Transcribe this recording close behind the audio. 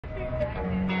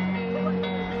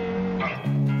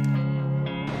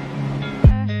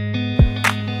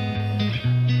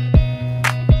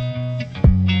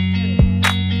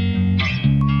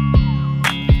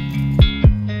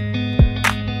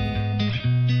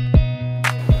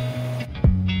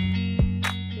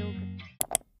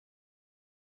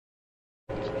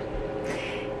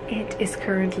It is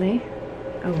currently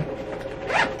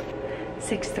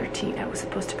 6:13. I was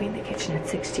supposed to be in the kitchen at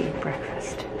 6 to eat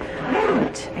breakfast,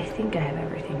 but I think I have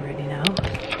everything ready now.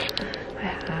 I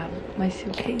have my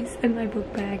suitcase and my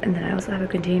book bag, and then I also have a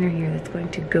container here that's going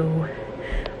to go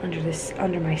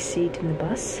under my seat in the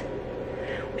bus,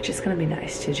 which is gonna be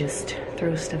nice to just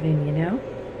throw stuff in, you know.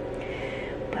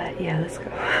 But yeah, let's go.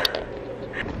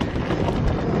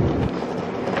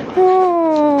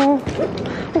 Oh,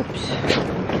 oops.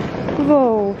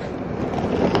 Whoa.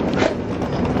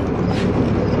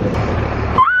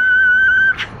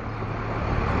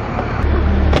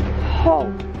 Oh.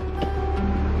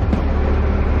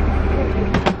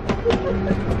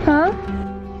 Huh?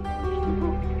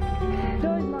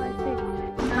 Those my seats.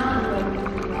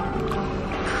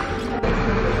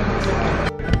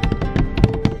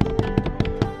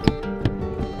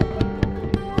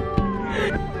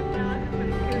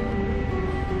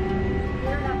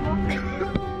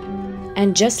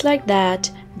 And just like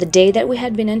that, the day that we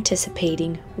had been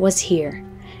anticipating was here.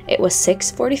 It was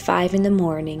 6:45 in the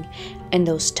morning, and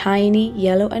those tiny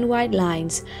yellow and white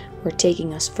lines were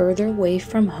taking us further away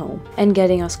from home and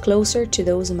getting us closer to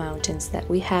those mountains that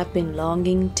we have been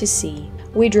longing to see.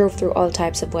 We drove through all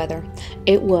types of weather.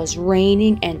 It was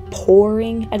raining and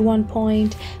pouring at one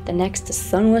point. The next, the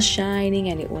sun was shining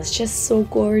and it was just so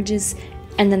gorgeous.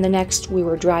 And then the next, we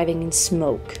were driving in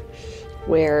smoke,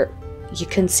 where you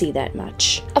couldn't see that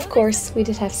much. Of course, we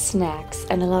did have snacks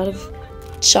and a lot of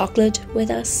chocolate with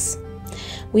us.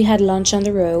 We had lunch on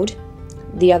the road.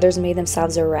 The others made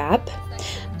themselves a wrap.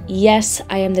 Yes,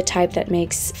 I am the type that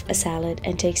makes a salad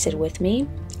and takes it with me,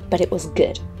 but it was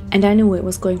good. And I knew it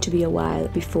was going to be a while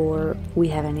before we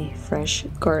have any fresh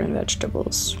garden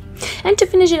vegetables. And to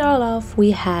finish it all off,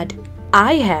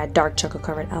 I had dark chocolate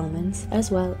covered almonds as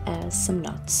well as some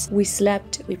nuts. We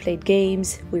slept, we played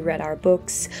games, we read our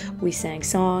books, we sang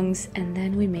songs, and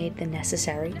then we made the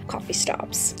necessary coffee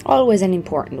stops. Always an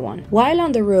important one. While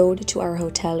on the road to our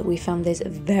hotel, we found this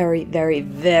very, very,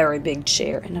 very big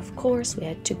chair, and of course we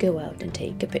had to go out and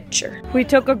take a picture. We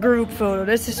took a group photo.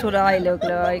 This is what I look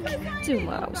like. 2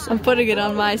 miles. I'm putting it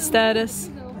on my status.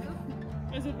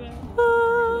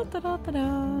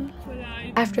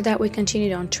 After that, we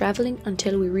continued on traveling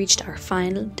until we reached our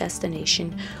final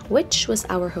destination, which was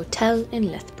our hotel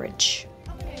in Lethbridge.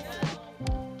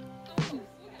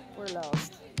 We're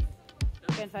lost.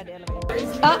 Can't find the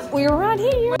elevator. We're right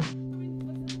here.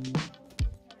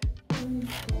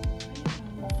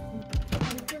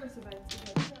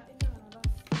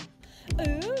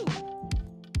 Ooh,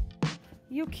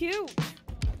 you cute.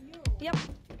 Yep.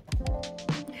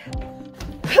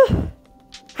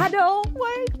 Hello,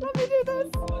 wait, let me do this.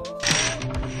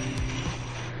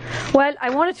 Well, I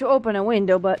wanted to open a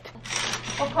window, but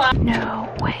no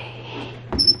way.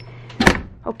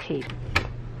 Okay.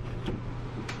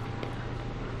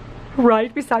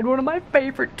 Right beside one of my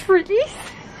favorite trees.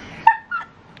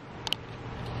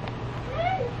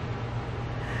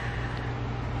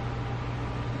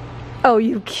 Oh,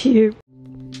 you cute.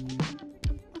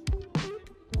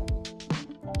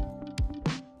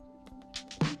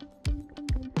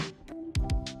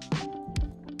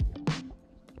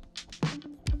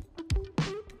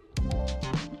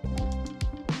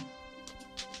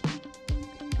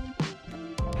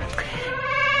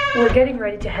 We're getting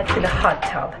ready to head to the hot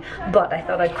tub, but I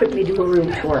thought I'd quickly do a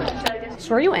room tour.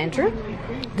 So where you enter,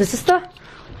 this is the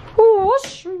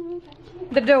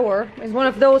door is one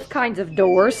of those kinds of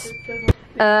doors.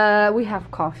 We have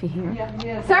coffee here.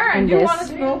 Sarah, do you want a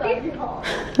smoky?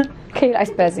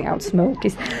 Kayla's passing out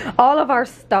smokies. All of our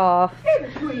stuff,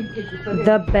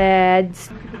 the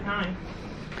beds,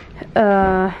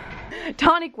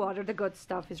 tonic water, the good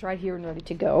stuff is right here and ready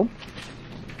to go.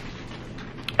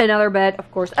 Another bed,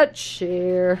 of course, a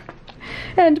chair,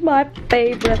 and my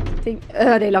favorite thing.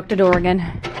 They locked the door again.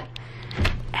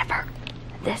 Ever.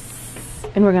 This.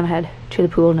 And we're gonna head to the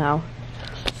pool now.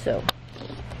 So,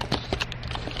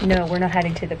 no, we're not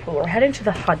heading to the pool. We're heading to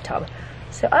the hot tub.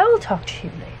 So I will talk to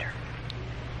you later.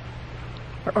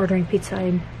 We're ordering pizza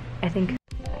in, I think.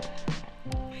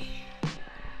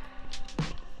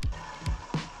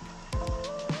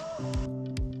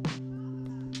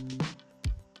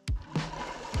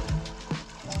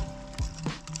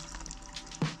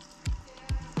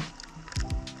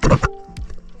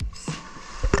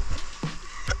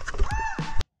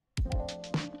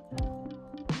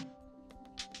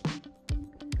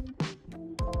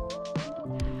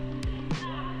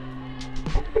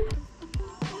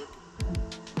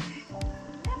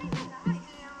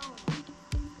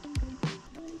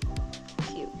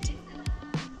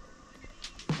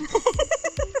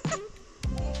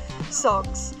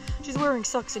 Socks. She's wearing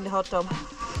socks in the hot tub.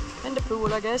 And in the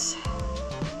pool, I guess.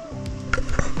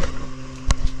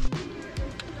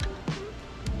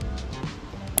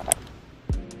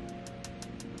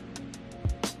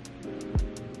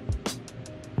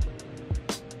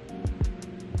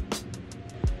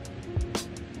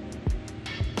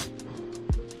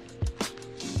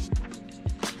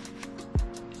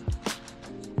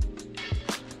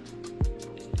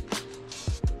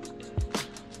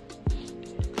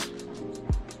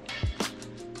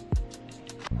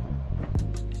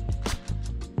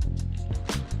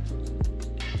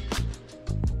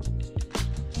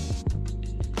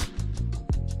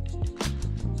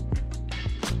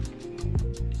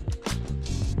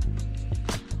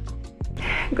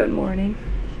 Good morning.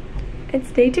 It's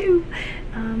day 2.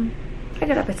 I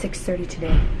got up at 6:30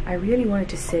 today. I really wanted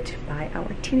to sit by our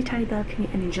teeny tiny balcony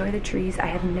and enjoy the trees. I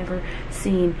have never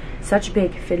seen such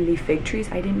big fiddly fig trees.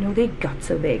 I didn't know they got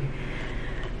so big.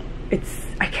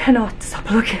 I cannot stop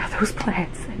looking at those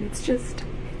plants, and it's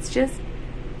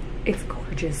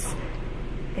gorgeous.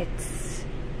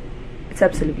 It's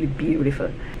absolutely beautiful.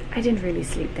 I didn't really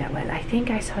sleep that well. I think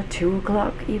I saw 2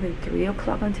 o'clock, even 3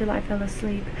 o'clock until I fell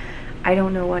asleep. I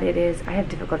don't know what it is. I have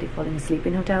difficulty falling asleep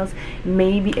in hotels.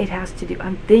 Maybe it has to do,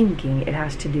 I'm thinking it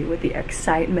has to do with the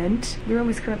excitement. The room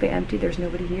is currently empty. There's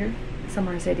nobody here. Some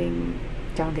are sitting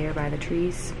down there by the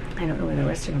trees. I don't know where the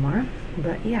rest of them are,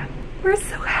 but yeah. We're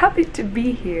so happy to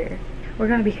be here. We're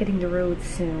gonna be hitting the road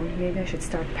soon. Maybe I should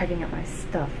start packing up my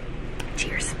stuff.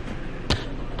 Cheers.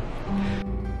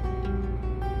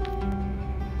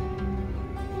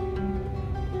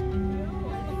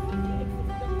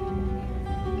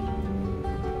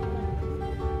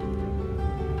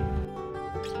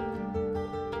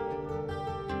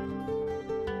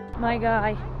 My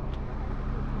guy.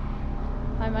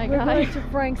 Hi, my guy. We're going to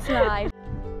Frank's Slide.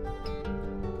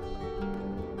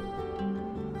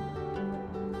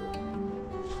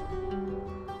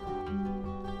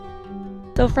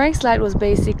 So Frank's Slide was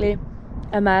basically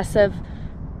a massive,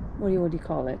 what do you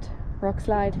call it? Rock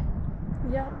slide?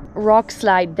 Yeah. Rock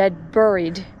slide that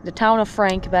buried the town of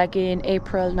Frank back in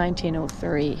April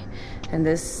 1903. And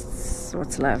this is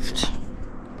what's left.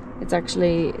 It's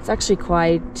actually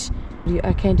quite,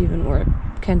 I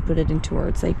can't put it into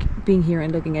words, like being here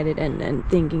and looking at it and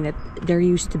thinking that there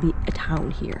used to be a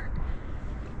town here.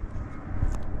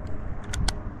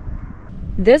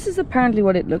 This is apparently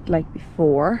what it looked like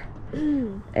before.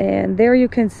 And there you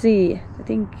can see, I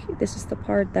think this is the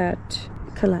part that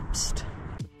collapsed.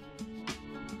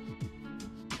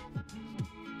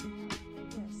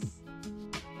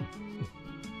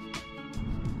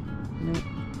 Nope.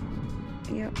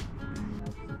 Yep.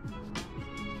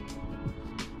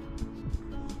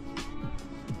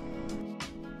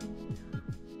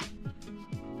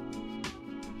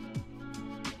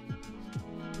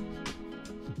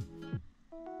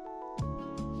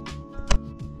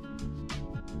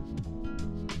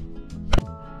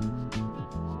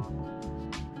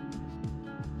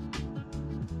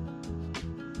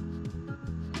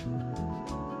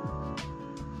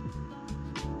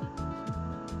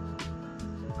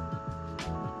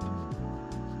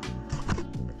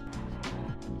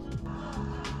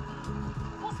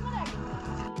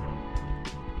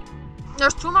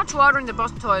 There's too much water in the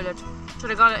bus toilet, so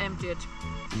they gotta empty it.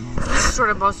 This is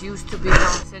where the bus used to be now,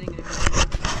 sitting in it.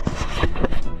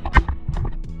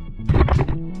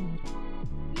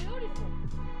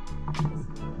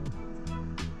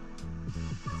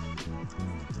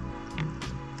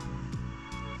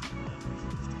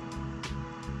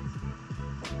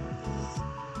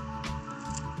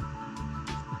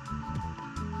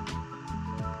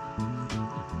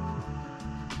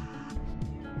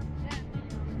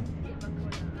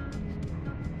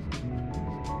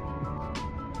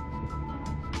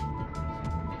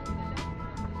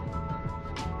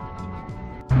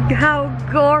 How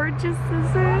gorgeous this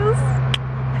is!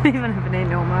 Even if it ain't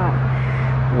no more.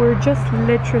 We're just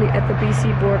literally at the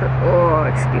BC border. Oh,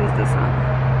 excuse the sun.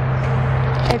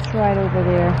 It's right over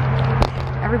there.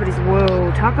 Everybody's,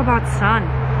 whoa, talk about sun.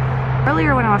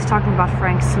 Earlier when I was talking about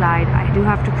Frank's Slide, I do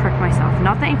have to correct myself.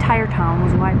 Not the entire town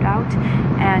was wiped out,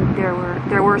 and there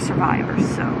were survivors,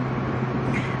 so.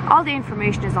 All the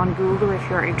information is on Google if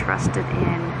you're interested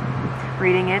in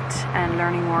reading it and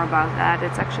learning more about that.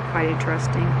 It's actually quite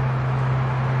interesting.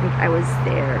 I was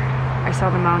there. I saw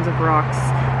the mounds of rocks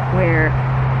where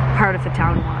part of the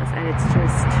town was, and it's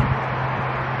just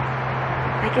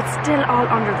like it's still all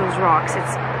under those rocks.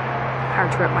 It's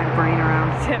hard to wrap my brain around.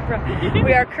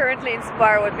 We are currently in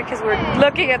Spirewood because we're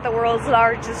looking at the world's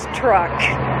largest truck.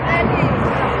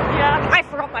 Yeah. I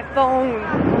forgot my phone.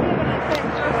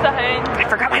 I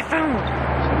forgot my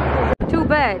phone. Too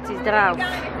bad, she's drauf.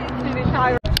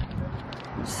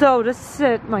 So this is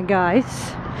it, my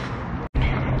guys.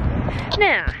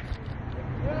 Now.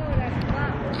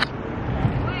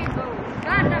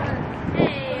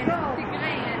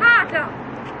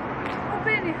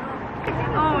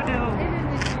 Oh no.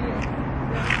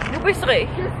 Hoe bist du?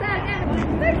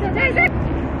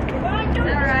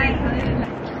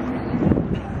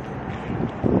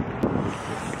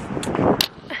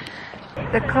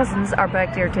 The cousins are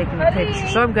back there taking a picture,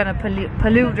 so I'm gonna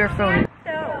pollute their phone.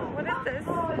 No, what is this?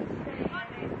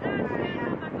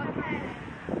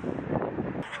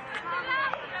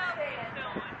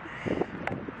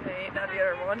 Wait, not the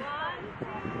other one.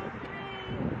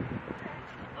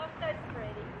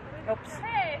 Oops.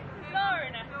 Hey,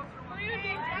 Lauren, what are you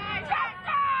doing?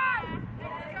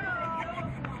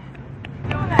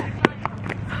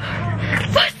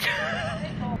 What?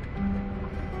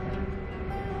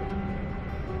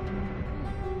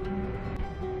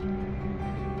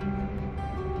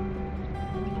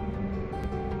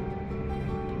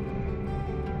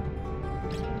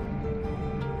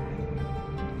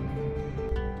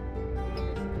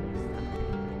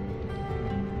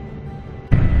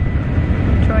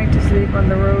 Trying to sleep on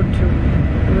the road to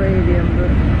Radium,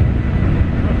 but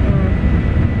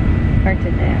aren't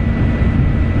it there?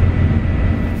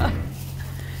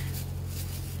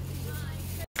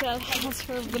 Has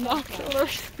her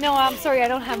binoculars. No, I'm sorry, I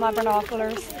don't have my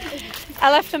binoculars.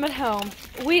 I left them at home.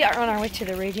 We are on our way to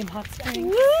the Radium Hot Springs.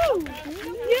 Woo!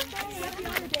 Yes.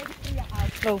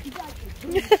 Oh.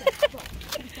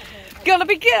 Gonna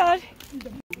be good.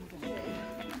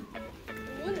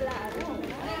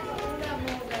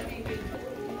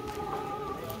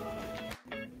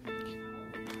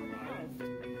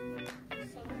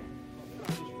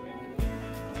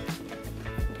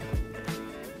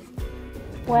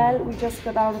 Well, we just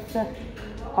got out of the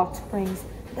hot springs.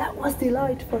 That was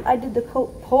delightful. I did the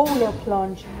polar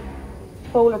plunge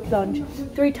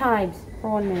 3 times for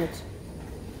 1 minute.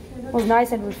 It was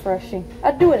nice and refreshing.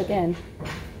 I'd do it again.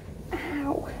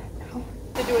 Ow. Ow.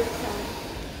 To do it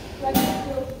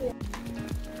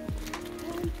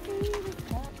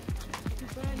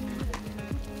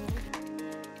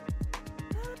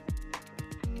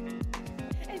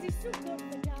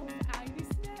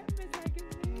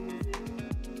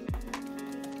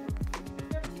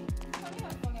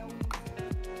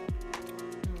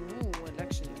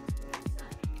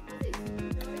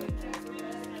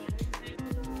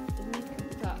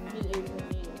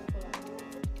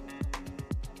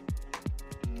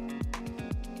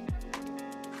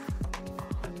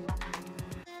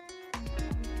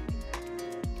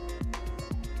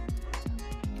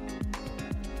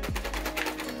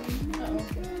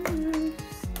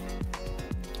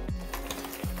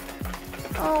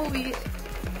Oh,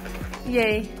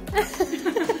 yay.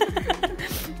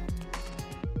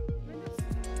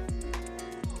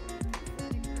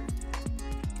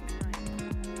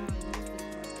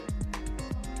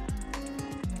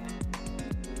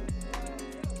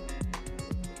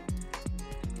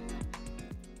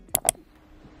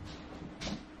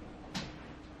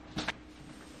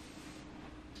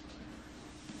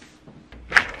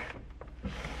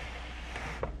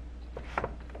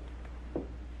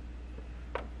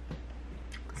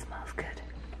 Smells good.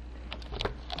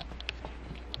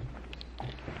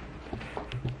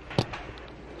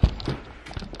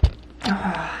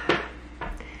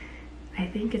 I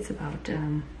think it's about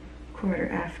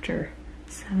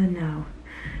 7:15 now.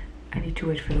 I need to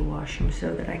wait for the washroom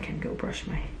so that I can go brush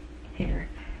my hair.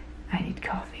 I need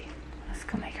coffee. Let's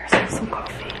go make ourselves some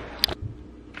coffee.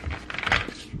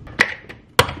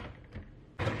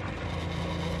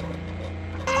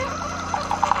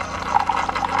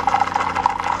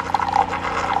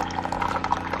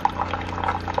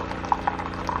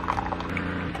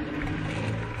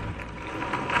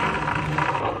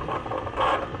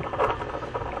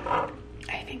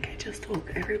 Just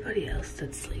woke everybody else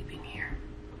that's sleeping here.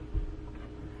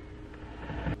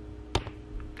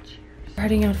 Cheers. We're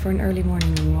heading out for an early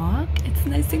morning walk. It's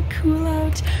nice and cool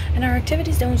out, and our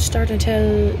activities don't start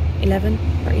until 11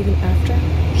 or even after,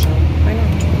 so why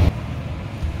not?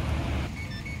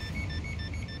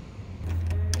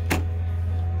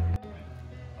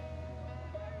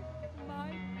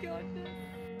 My goodness.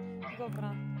 Go,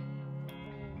 Fran.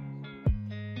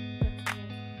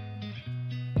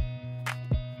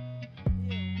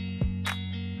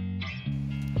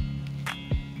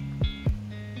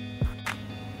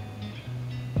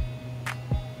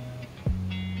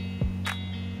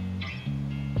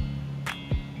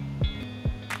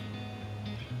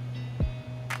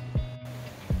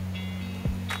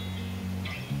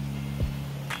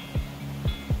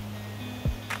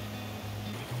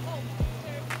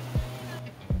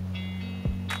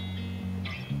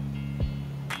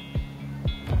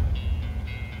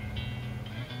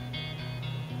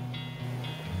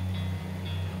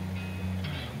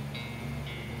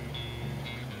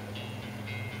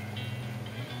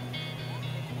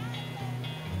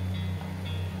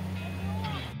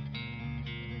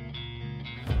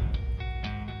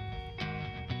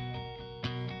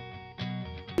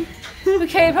 We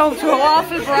came home to a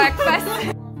waffle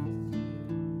breakfast.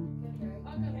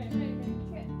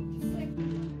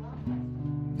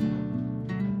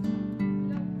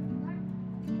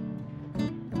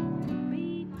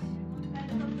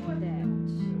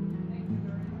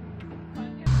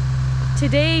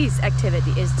 Today's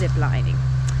activity is zip lining,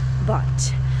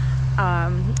 but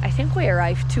I think we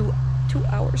arrived two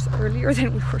hours earlier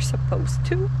than we were supposed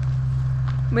to.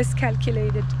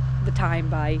 Miscalculated the time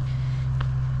by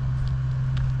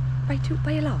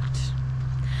a lot.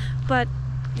 But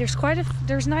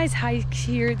there's nice hikes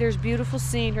here. There's beautiful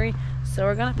scenery, so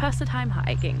we're gonna pass the time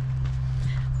hiking,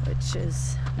 which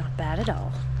is not bad at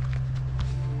all.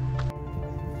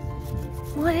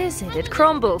 What is it? It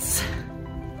crumbles.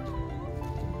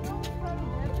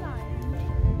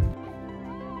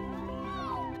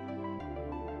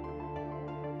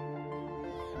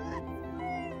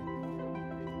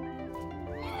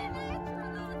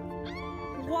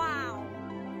 Wow!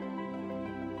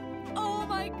 Oh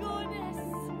my goodness!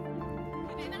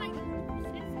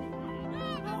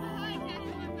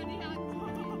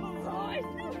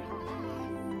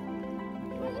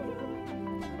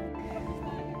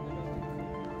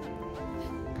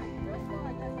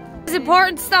 There's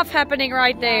important stuff happening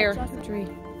right there.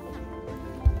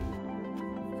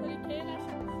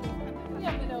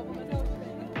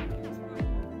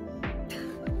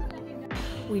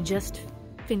 We just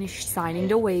finished signing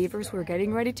the waivers. We're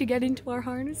getting ready to get into our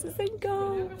harnesses and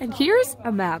go. And here's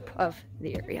a map of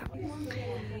the area.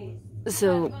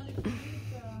 So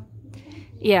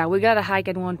yeah, we gotta hike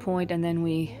at one point, and then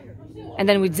we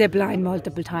zip line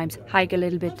multiple times. Hike a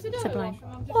little bit, zip line.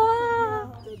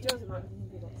 Ah!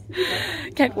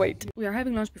 Can't wait. We are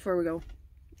having lunch before we go,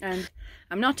 and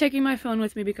I'm not taking my phone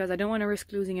with me because I don't want to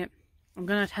risk losing it. I'm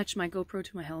gonna attach my GoPro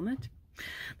to my helmet.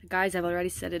 The guys have already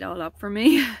set it all up for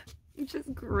me, which is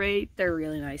great. They're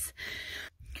really nice.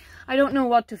 I don't know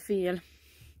what to feel.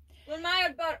 Well,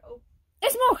 my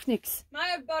Es macht nix.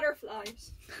 my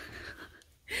butterflies.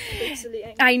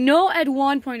 I know at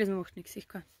one point,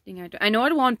 I know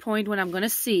at one point when I'm gonna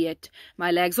see it,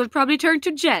 my legs will probably turn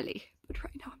to jelly. But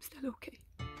right now I'm still okay.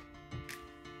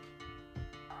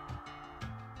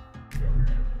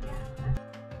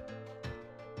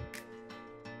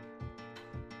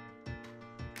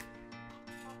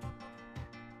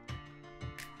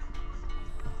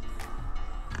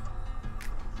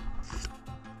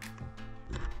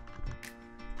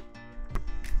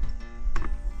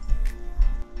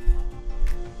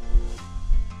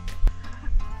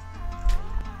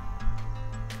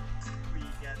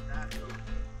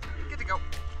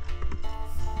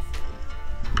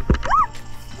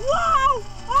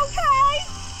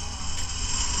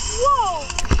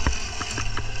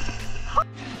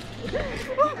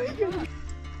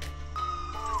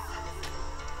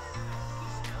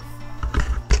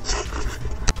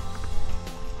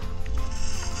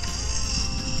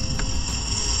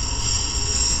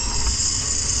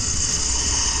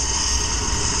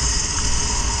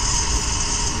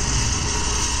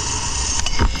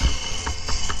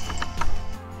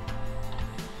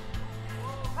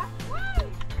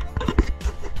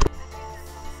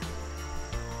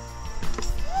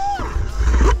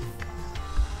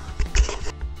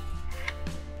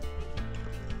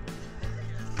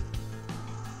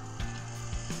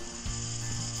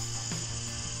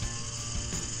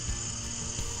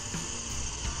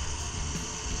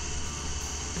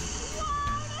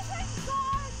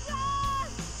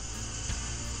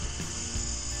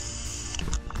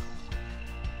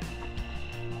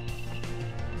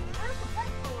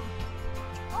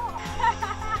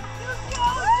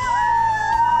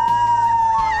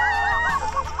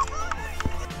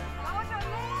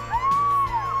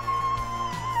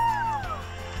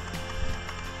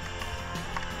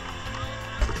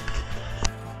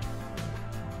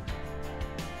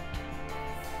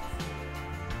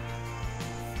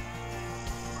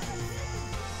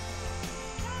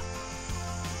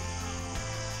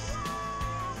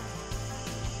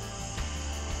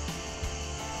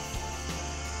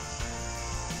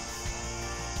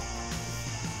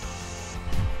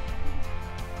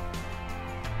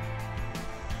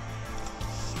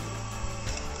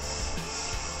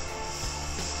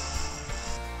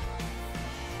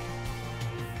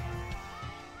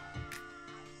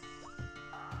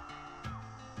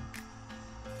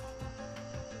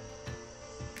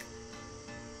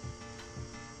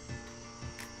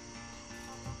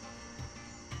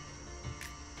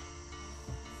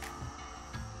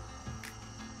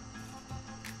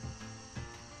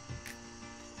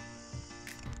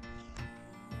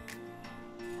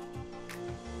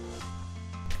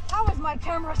 How is my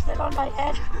camera still on my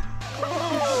head?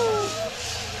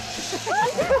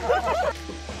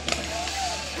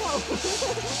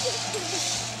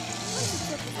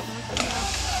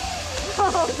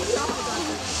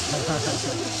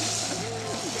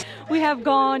 We have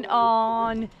gone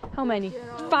on how many?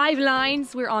 5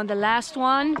 lines. We're on the last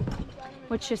one,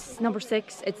 which is number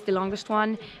 6. It's the longest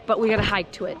one, but we gotta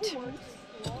hike to it.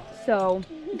 So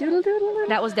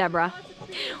that was Deborah.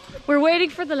 We're waiting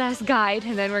for the last guide,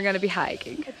 and then we're gonna be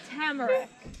hiking. A tamarack.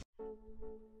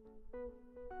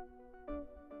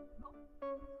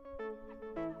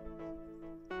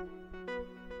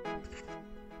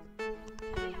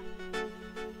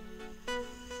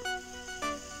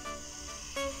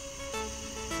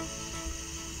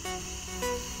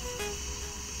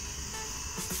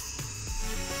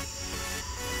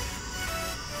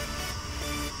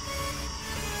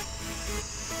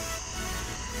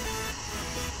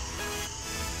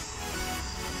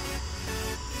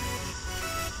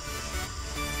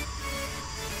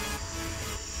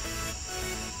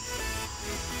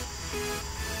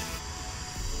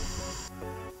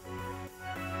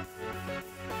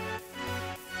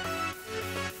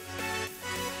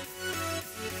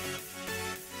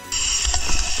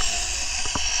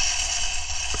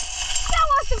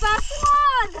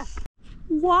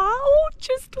 Wow,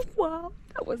 just wow.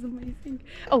 That was amazing.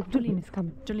 Oh, Jolene is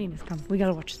coming. Jolene is coming. We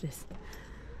gotta watch this.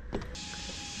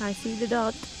 I see the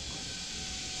dot.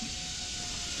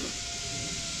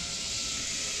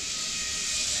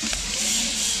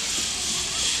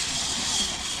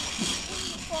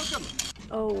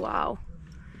 Oh, wow.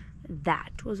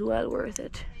 That was well worth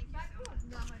it.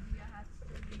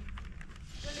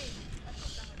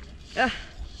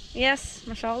 Yes,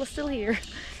 my shawl is still here.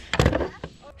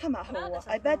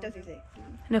 I bet does he say.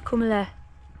 No, come here.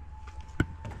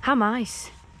 How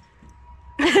nice.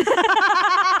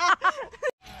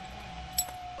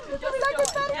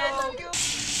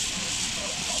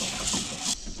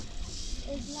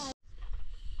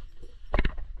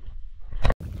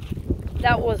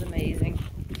 That was amazing.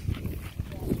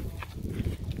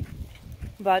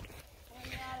 But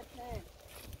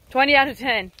 20 out of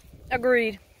 10.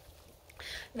 Agreed.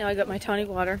 Now I got my tonic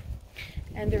water,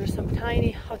 and there's some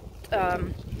tiny hot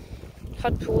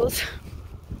pools.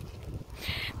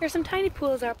 There's some tiny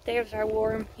pools up there that are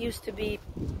warm. Used to be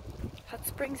hot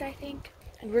springs, I think.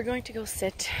 And we're going to go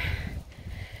sit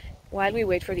while we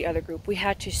wait for the other group. We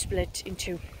had to split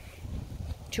into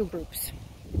 2 groups.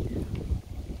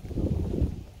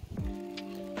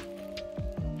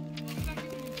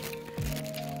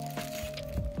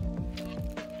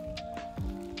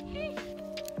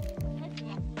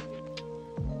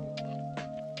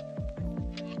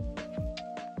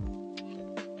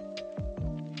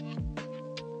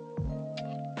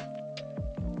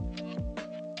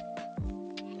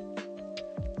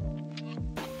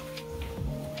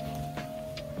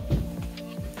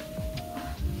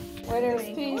 Where there's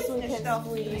peace, we can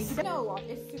squeeze. You know what?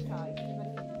 It's too tight.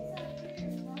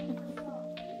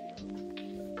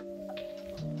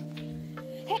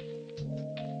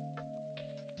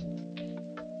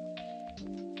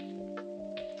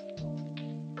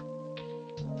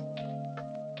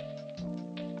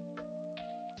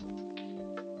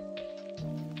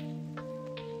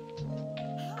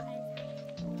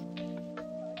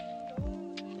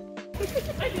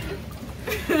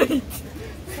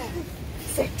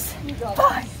 Six,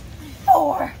 5,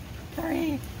 4,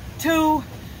 3, 2,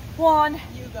 1.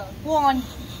 1,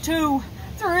 2,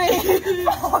 3,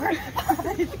 4, 5,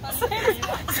 6,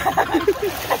 7. I'm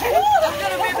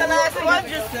gonna be the last one,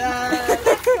 just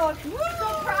So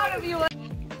proud of you.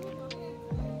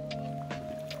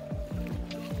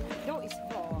 Don't is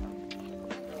wrong.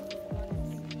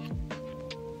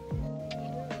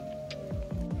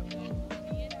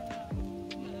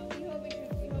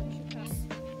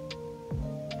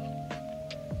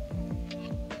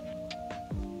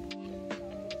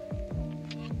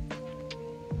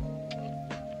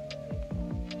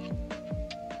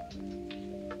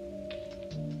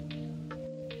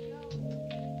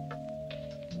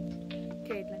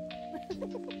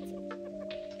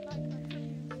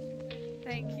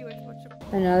 Thank you. It's much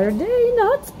another day in the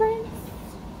hot springs.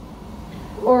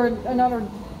 Or another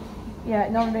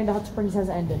day in the hot springs has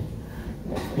ended.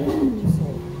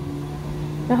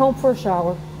 Now home for a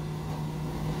shower.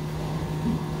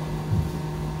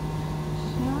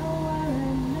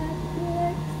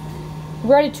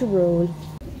 Ready to roll.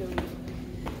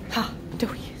 Ha,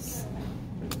 Dorius.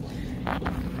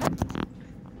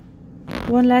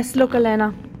 One last look,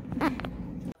 Elena.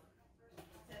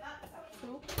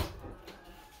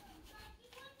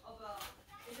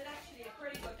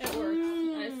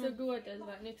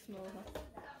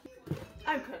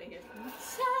 I'm cutting it.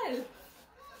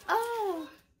 Oh.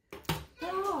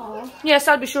 Oh. Yes,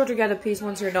 I'll be sure to get a piece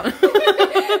once you're done.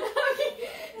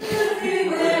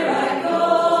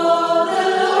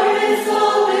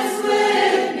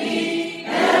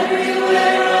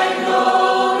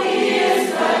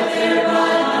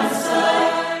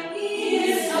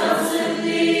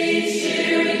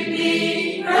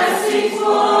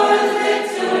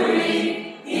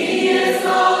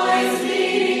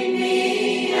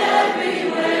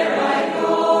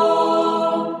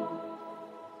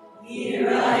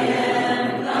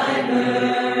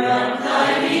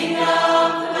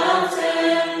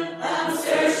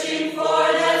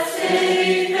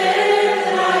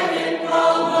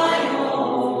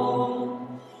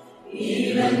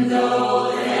 Though